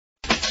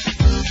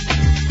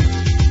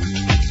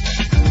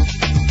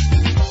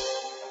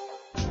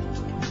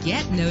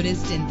Get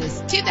noticed in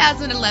this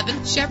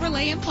 2011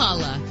 Chevrolet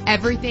Impala.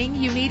 Everything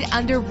you need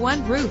under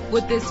one roof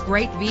with this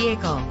great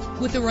vehicle.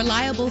 With a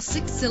reliable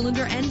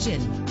 6-cylinder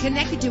engine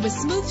connected to a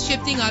smooth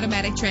shifting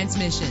automatic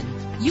transmission,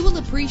 you will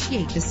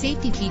appreciate the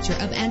safety feature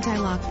of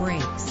anti-lock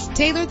brakes.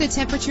 Tailor the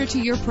temperature to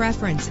your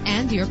preference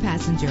and your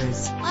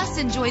passengers. Plus,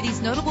 enjoy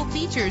these notable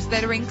features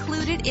that are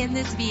included in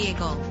this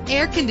vehicle: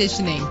 air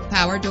conditioning,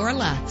 power door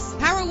locks,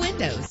 power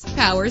windows,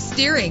 power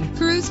steering,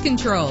 cruise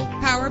control,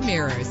 power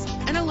mirrors,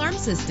 an alarm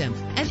system,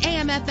 an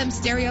AM/FM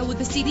stereo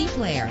with a CD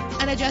player,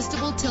 an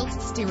adjustable tilt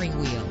steering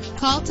wheel.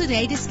 Call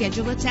today to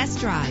schedule a test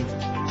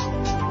drive.